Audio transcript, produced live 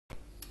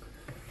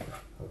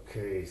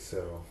Okay,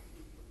 so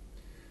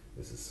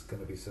this is going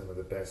to be some of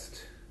the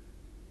best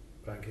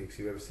pancakes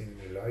you've ever seen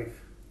in your life.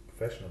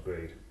 Professional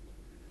grade.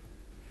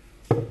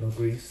 No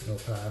grease, no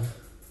pan,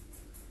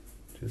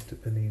 just a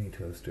panini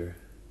toaster.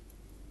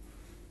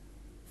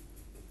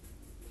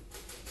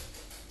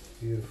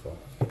 Beautiful.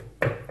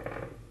 Now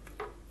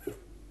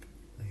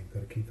you've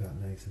got to keep that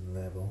nice and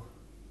level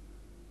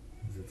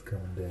as it's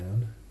coming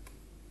down.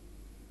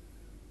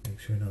 Make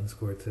sure none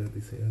squirts out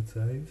the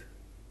outsides.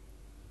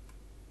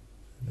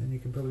 And then you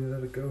can probably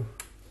let it go. And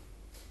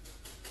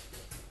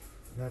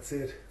that's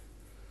it.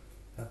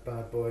 That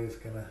bad boy is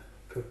gonna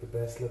cook the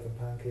best looking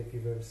pancake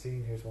you've ever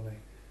seen. Here's one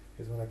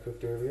I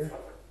cooked earlier.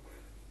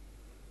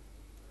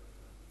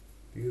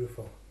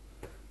 Beautiful.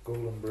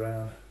 Golden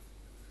brown.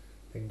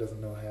 Thing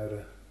doesn't know how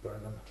to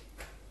burn them.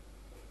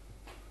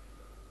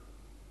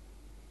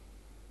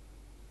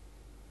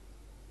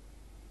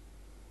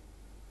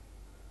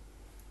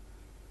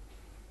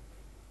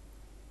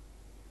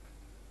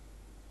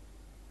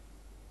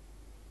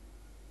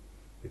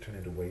 They turn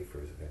into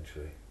wafers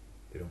eventually.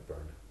 They don't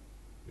burn.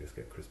 They just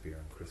get crispier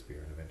and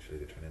crispier, and eventually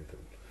they turn into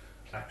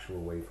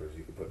actual wafers.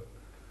 You could put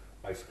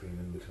ice cream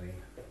in between.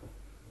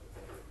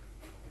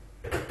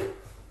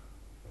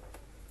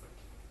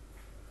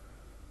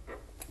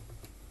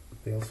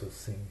 They also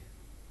sing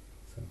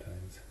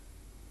sometimes.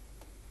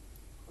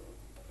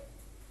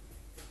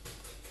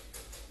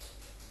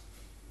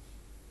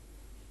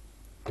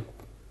 There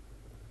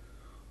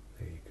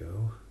you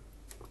go.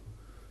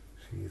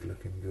 She's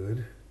looking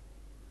good.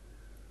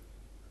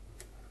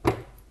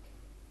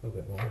 A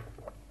little bit more.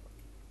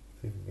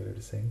 See if we can get her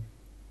to sing.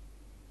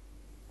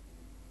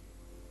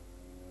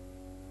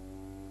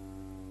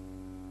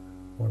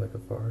 More like a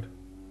fart.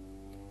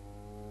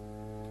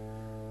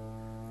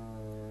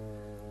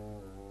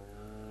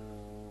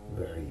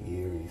 Very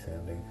eerie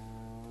sounding.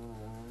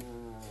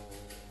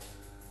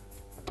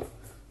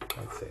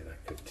 I'd say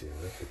that could do.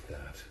 Look at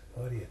that.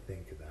 What do you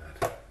think of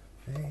that?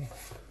 Hey,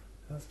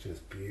 that's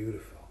just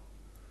beautiful.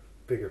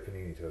 Bigger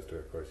panini toaster,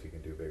 of course, you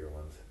can do bigger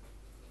ones.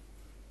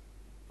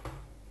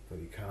 But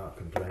you can't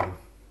complain.